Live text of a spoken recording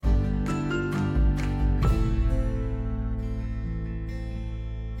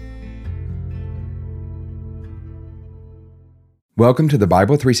Welcome to the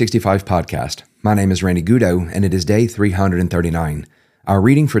Bible 365 podcast. My name is Randy Goudeau, and it is day 339. Our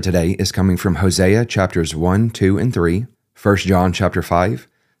reading for today is coming from Hosea chapters 1, 2, and 3, 1 John chapter 5,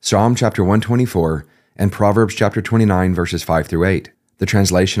 Psalm chapter 124, and Proverbs chapter 29, verses 5 through 8. The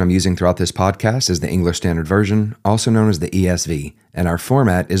translation I'm using throughout this podcast is the English Standard Version, also known as the ESV, and our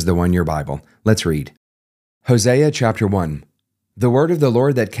format is the One Year Bible. Let's read. Hosea chapter 1. The word of the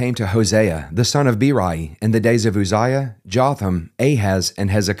Lord that came to Hosea, the son of Beeri, in the days of Uzziah, Jotham, Ahaz, and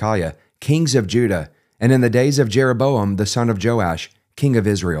Hezekiah, kings of Judah, and in the days of Jeroboam, the son of Joash, king of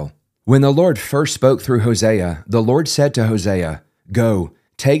Israel. When the Lord first spoke through Hosea, the Lord said to Hosea, Go,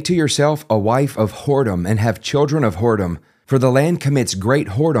 take to yourself a wife of whoredom, and have children of whoredom, for the land commits great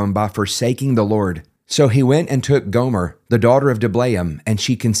whoredom by forsaking the Lord. So he went and took Gomer, the daughter of Diblaim, and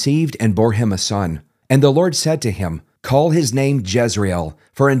she conceived and bore him a son. And the Lord said to him, Call his name Jezreel,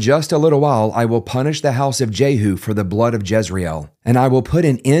 for in just a little while I will punish the house of Jehu for the blood of Jezreel, and I will put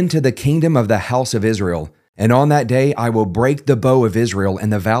an end to the kingdom of the house of Israel. And on that day I will break the bow of Israel in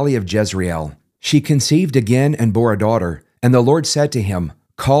the valley of Jezreel. She conceived again and bore a daughter, and the Lord said to him,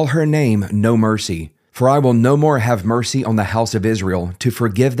 Call her name No Mercy, for I will no more have mercy on the house of Israel to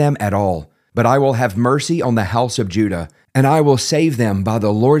forgive them at all, but I will have mercy on the house of Judah, and I will save them by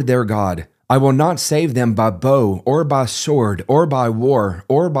the Lord their God. I will not save them by bow, or by sword, or by war,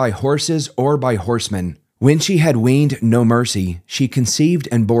 or by horses, or by horsemen. When she had weaned No Mercy, she conceived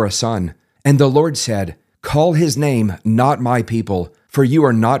and bore a son. And the Lord said, Call his name Not My People, for you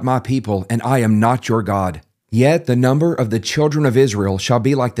are not my people, and I am not your God. Yet the number of the children of Israel shall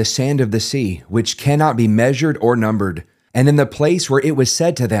be like the sand of the sea, which cannot be measured or numbered. And in the place where it was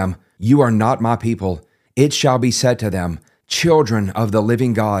said to them, You are not my people, it shall be said to them, Children of the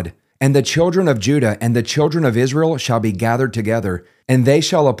living God. And the children of Judah and the children of Israel shall be gathered together, and they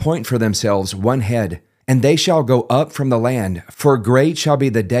shall appoint for themselves one head, and they shall go up from the land, for great shall be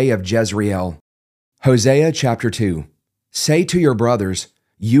the day of Jezreel. Hosea chapter 2. Say to your brothers,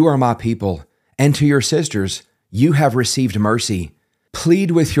 You are my people, and to your sisters, You have received mercy. Plead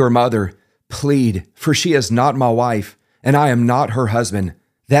with your mother, plead, for she is not my wife, and I am not her husband,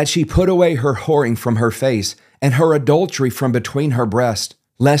 that she put away her whoring from her face, and her adultery from between her breasts.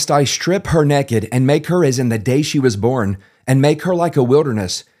 Lest I strip her naked and make her as in the day she was born, and make her like a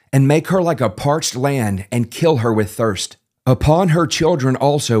wilderness, and make her like a parched land, and kill her with thirst. Upon her children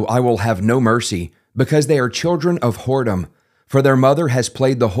also I will have no mercy, because they are children of whoredom. For their mother has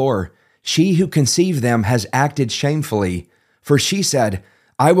played the whore. She who conceived them has acted shamefully. For she said,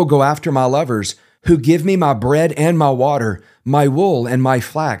 I will go after my lovers, who give me my bread and my water, my wool and my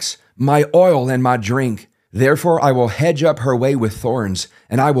flax, my oil and my drink. Therefore I will hedge up her way with thorns,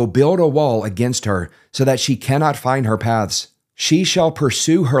 and I will build a wall against her, so that she cannot find her paths. She shall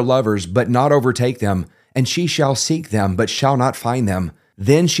pursue her lovers, but not overtake them, and she shall seek them, but shall not find them.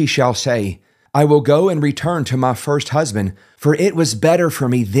 Then she shall say, I will go and return to my first husband, for it was better for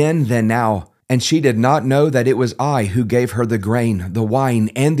me then than now. And she did not know that it was I who gave her the grain, the wine,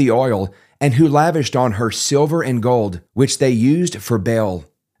 and the oil, and who lavished on her silver and gold, which they used for Baal.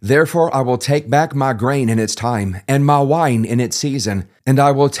 Therefore I will take back my grain in its time, and my wine in its season, and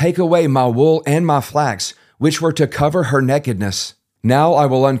I will take away my wool and my flax, which were to cover her nakedness. Now I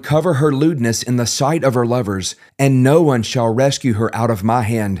will uncover her lewdness in the sight of her lovers, and no one shall rescue her out of my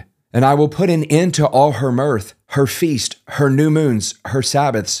hand. And I will put an end to all her mirth, her feast, her new moons, her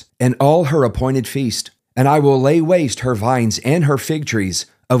Sabbaths, and all her appointed feast. And I will lay waste her vines and her fig trees,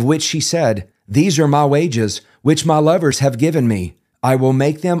 of which she said, These are my wages, which my lovers have given me. I will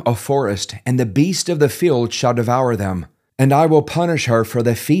make them a forest, and the beast of the field shall devour them. And I will punish her for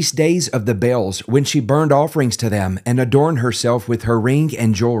the feast days of the Baals, when she burned offerings to them, and adorned herself with her ring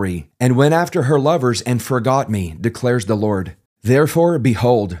and jewelry, and went after her lovers and forgot me, declares the Lord. Therefore,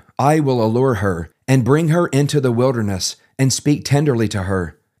 behold, I will allure her, and bring her into the wilderness, and speak tenderly to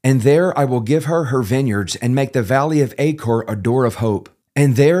her. And there I will give her her vineyards, and make the valley of Achor a door of hope.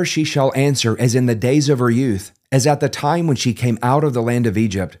 And there she shall answer as in the days of her youth, as at the time when she came out of the land of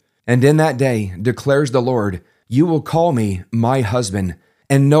Egypt. And in that day, declares the Lord, you will call me my husband,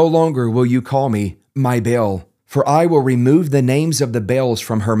 and no longer will you call me my Baal. For I will remove the names of the Baals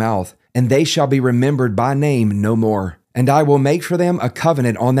from her mouth, and they shall be remembered by name no more. And I will make for them a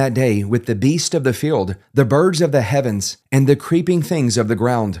covenant on that day with the beast of the field, the birds of the heavens, and the creeping things of the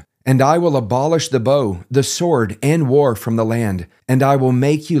ground. And I will abolish the bow, the sword, and war from the land, and I will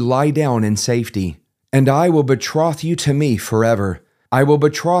make you lie down in safety. And I will betroth you to me forever. I will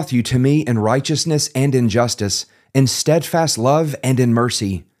betroth you to me in righteousness and in justice, in steadfast love and in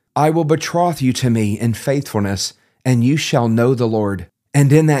mercy. I will betroth you to me in faithfulness, and you shall know the Lord.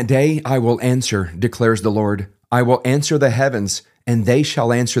 And in that day I will answer, declares the Lord. I will answer the heavens, and they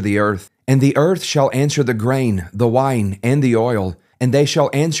shall answer the earth. And the earth shall answer the grain, the wine, and the oil, and they shall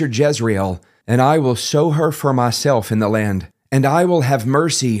answer Jezreel, and I will sow her for myself in the land. And I will have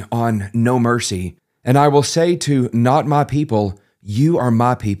mercy on no mercy. And I will say to not my people, you are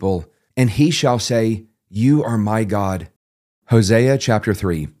my people, and he shall say, you are my God. Hosea chapter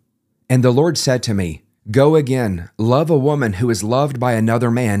 3. And the Lord said to me, Go again, love a woman who is loved by another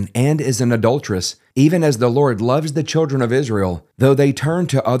man and is an adulteress, even as the Lord loves the children of Israel, though they turn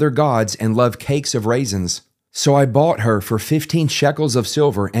to other gods and love cakes of raisins. So I bought her for 15 shekels of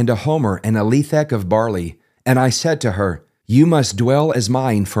silver and a homer and a lethek of barley. And I said to her, You must dwell as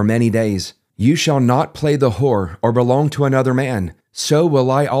mine for many days. You shall not play the whore or belong to another man. So will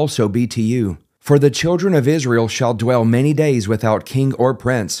I also be to you. For the children of Israel shall dwell many days without king or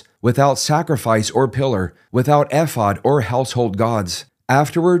prince, without sacrifice or pillar, without ephod or household gods.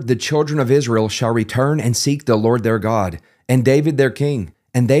 Afterward the children of Israel shall return and seek the Lord their God, and David their king,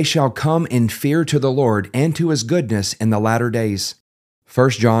 and they shall come in fear to the Lord and to his goodness in the latter days. 1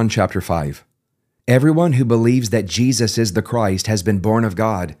 John chapter 5. Everyone who believes that Jesus is the Christ has been born of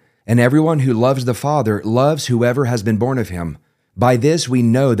God, and everyone who loves the Father loves whoever has been born of him. By this we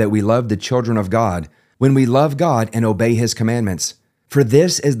know that we love the children of God, when we love God and obey his commandments. For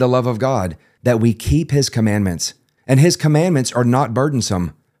this is the love of God, that we keep his commandments. And his commandments are not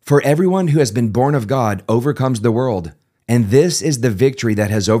burdensome. For everyone who has been born of God overcomes the world. And this is the victory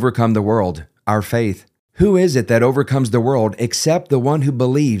that has overcome the world, our faith. Who is it that overcomes the world except the one who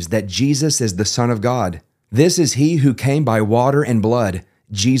believes that Jesus is the Son of God? This is he who came by water and blood,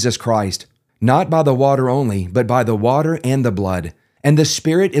 Jesus Christ. Not by the water only, but by the water and the blood. And the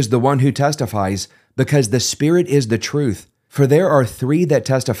Spirit is the one who testifies, because the Spirit is the truth. For there are three that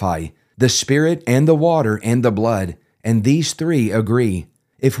testify, the Spirit and the water and the blood, and these three agree.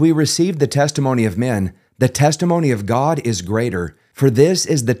 If we receive the testimony of men, the testimony of God is greater. For this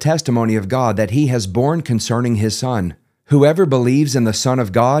is the testimony of God that he has borne concerning his Son. Whoever believes in the Son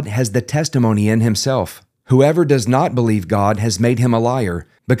of God has the testimony in himself. Whoever does not believe God has made him a liar,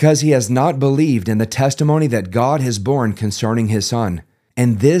 because he has not believed in the testimony that God has borne concerning his Son.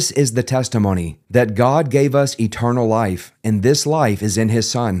 And this is the testimony, that God gave us eternal life, and this life is in his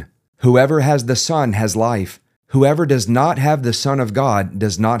Son. Whoever has the Son has life. Whoever does not have the Son of God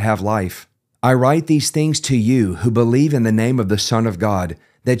does not have life. I write these things to you who believe in the name of the Son of God,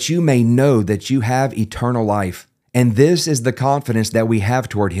 that you may know that you have eternal life. And this is the confidence that we have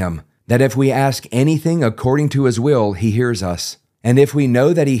toward him, that if we ask anything according to his will, he hears us. And if we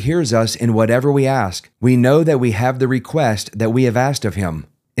know that he hears us in whatever we ask, we know that we have the request that we have asked of him.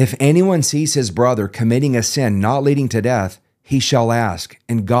 If anyone sees his brother committing a sin not leading to death, he shall ask,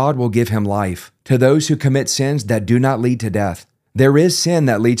 and God will give him life. To those who commit sins that do not lead to death, there is sin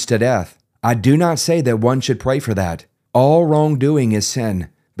that leads to death. I do not say that one should pray for that. All wrongdoing is sin,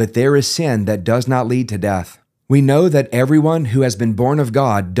 but there is sin that does not lead to death. We know that everyone who has been born of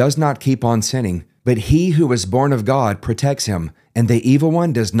God does not keep on sinning, but he who is born of God protects him, and the evil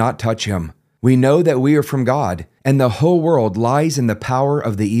one does not touch him. We know that we are from God, and the whole world lies in the power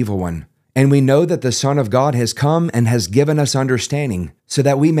of the evil one. And we know that the Son of God has come and has given us understanding, so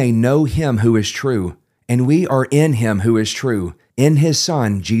that we may know him who is true. And we are in him who is true, in his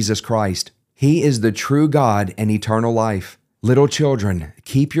Son, Jesus Christ. He is the true God and eternal life. Little children,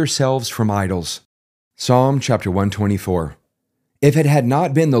 keep yourselves from idols. Psalm chapter 124. If it had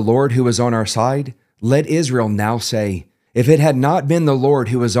not been the Lord who was on our side, let Israel now say, if it had not been the Lord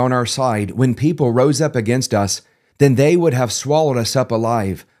who was on our side when people rose up against us, then they would have swallowed us up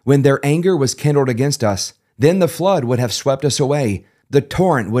alive. When their anger was kindled against us, then the flood would have swept us away. The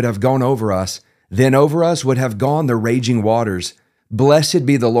torrent would have gone over us. Then over us would have gone the raging waters. Blessed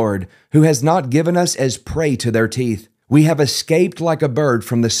be the Lord, who has not given us as prey to their teeth. We have escaped like a bird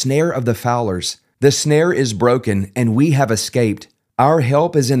from the snare of the fowlers. The snare is broken, and we have escaped. Our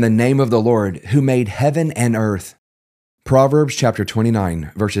help is in the name of the Lord, who made heaven and earth. Proverbs chapter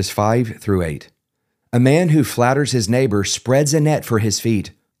 29, verses 5 through 8. A man who flatters his neighbor spreads a net for his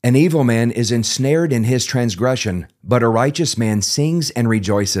feet. An evil man is ensnared in his transgression, but a righteous man sings and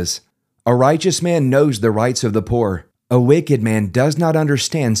rejoices. A righteous man knows the rights of the poor. A wicked man does not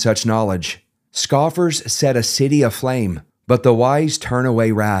understand such knowledge. Scoffers set a city aflame, but the wise turn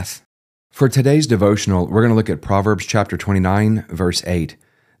away wrath. For today's devotional, we're going to look at Proverbs chapter 29, verse 8.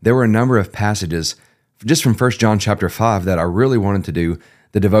 There were a number of passages just from 1 John chapter 5 that I really wanted to do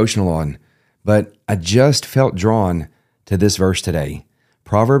the devotional on, but I just felt drawn to this verse today.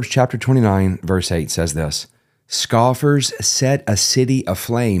 Proverbs chapter 29, verse 8 says this, Scoffers set a city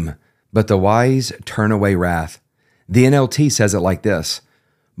aflame, but the wise turn away wrath. The NLT says it like this,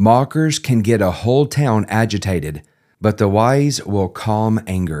 Mockers can get a whole town agitated, but the wise will calm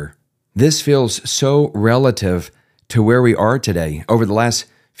anger. This feels so relative to where we are today. Over the last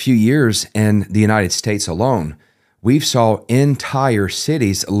few years in the United States alone, we've saw entire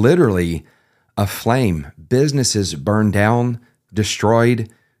cities literally aflame, businesses burned down, destroyed,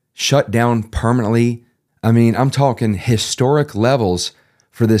 shut down permanently. I mean, I'm talking historic levels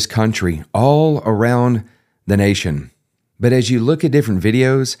for this country all around the nation. But as you look at different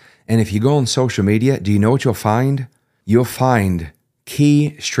videos, and if you go on social media, do you know what you'll find? You'll find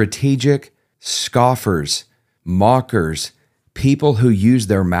key strategic scoffers, mockers, people who use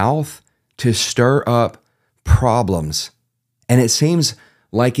their mouth to stir up problems. And it seems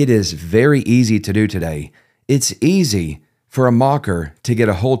like it is very easy to do today. It's easy for a mocker to get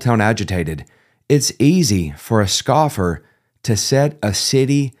a whole town agitated. It's easy for a scoffer to set a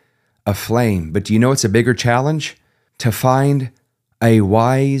city aflame. But do you know it's a bigger challenge? To find a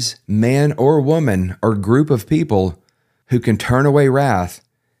wise man or woman or group of people who can turn away wrath,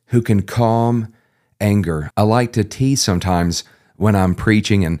 who can calm anger. I like to tease sometimes when I'm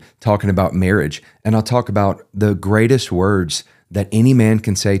preaching and talking about marriage, and I'll talk about the greatest words that any man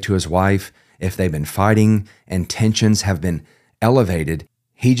can say to his wife if they've been fighting and tensions have been elevated.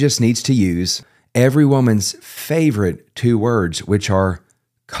 He just needs to use every woman's favorite two words, which are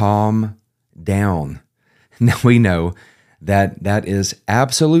calm down. Now we know that that is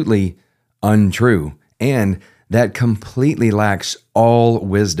absolutely untrue, and that completely lacks all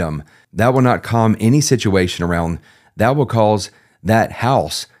wisdom. That will not calm any situation around. That will cause that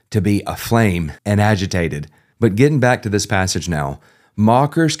house to be aflame and agitated. But getting back to this passage now,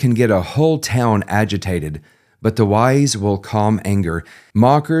 mockers can get a whole town agitated, but the wise will calm anger.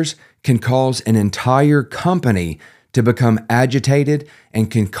 Mockers can cause an entire company to become agitated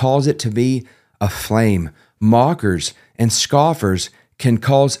and can cause it to be aflame. Mockers and scoffers can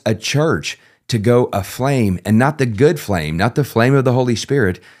cause a church to go aflame, and not the good flame, not the flame of the Holy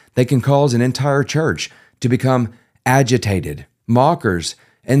Spirit. They can cause an entire church to become agitated. Mockers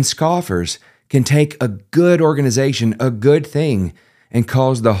and scoffers can take a good organization, a good thing, and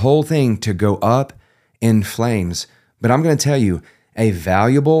cause the whole thing to go up in flames. But I'm going to tell you, a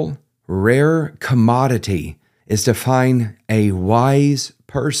valuable, rare commodity is to find a wise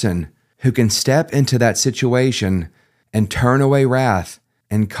person who can step into that situation and turn away wrath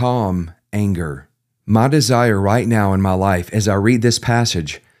and calm anger. My desire right now in my life as I read this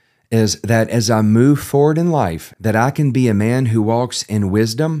passage is that as I move forward in life, that I can be a man who walks in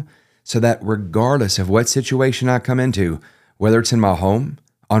wisdom so that regardless of what situation I come into, whether it's in my home,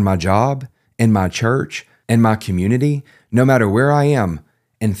 on my job, in my church, in my community, no matter where I am,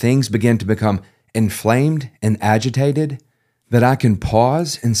 and things begin to become inflamed and agitated, that I can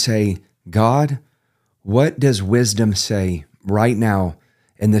pause and say, God, what does wisdom say right now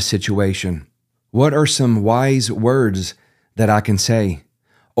in this situation? What are some wise words that I can say?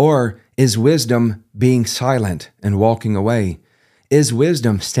 Or is wisdom being silent and walking away? Is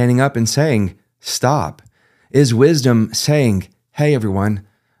wisdom standing up and saying, stop? Is wisdom saying, hey, everyone,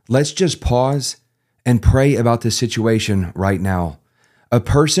 let's just pause and pray about this situation right now? A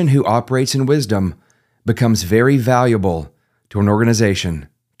person who operates in wisdom becomes very valuable to an organization,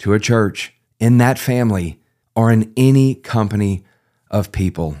 to a church, in that family, or in any company of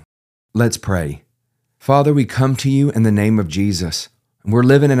people. Let's pray. Father, we come to you in the name of Jesus. We're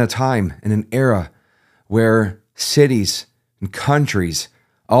living in a time, in an era, where cities and countries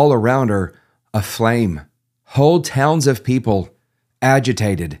all around are aflame. Whole towns of people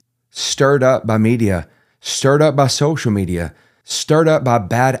agitated, stirred up by media, stirred up by social media, stirred up by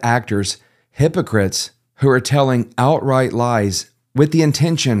bad actors, hypocrites who are telling outright lies with the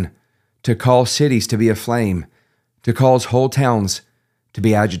intention to cause cities to be aflame, to cause whole towns to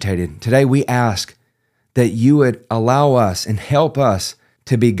be agitated. Today we ask that you would allow us and help us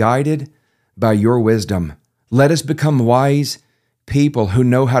to be guided by your wisdom. Let us become wise people who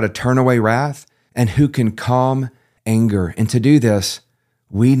know how to turn away wrath and who can calm anger. And to do this,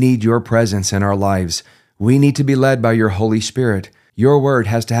 we need your presence in our lives. We need to be led by your Holy Spirit. Your word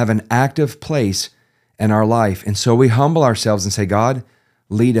has to have an active place in our life. And so we humble ourselves and say, God,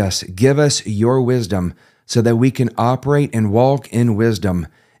 lead us, give us your wisdom so that we can operate and walk in wisdom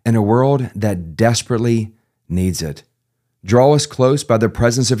in a world that desperately needs it. Draw us close by the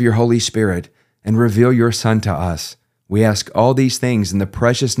presence of your Holy Spirit and reveal your Son to us. We ask all these things in the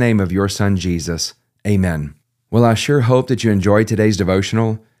precious name of your Son, Jesus. Amen. Well, I sure hope that you enjoyed today's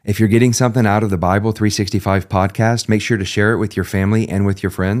devotional. If you're getting something out of the Bible 365 podcast, make sure to share it with your family and with your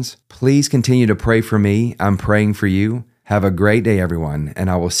friends. Please continue to pray for me. I'm praying for you. Have a great day, everyone, and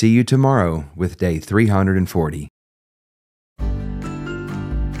I will see you tomorrow with day 340.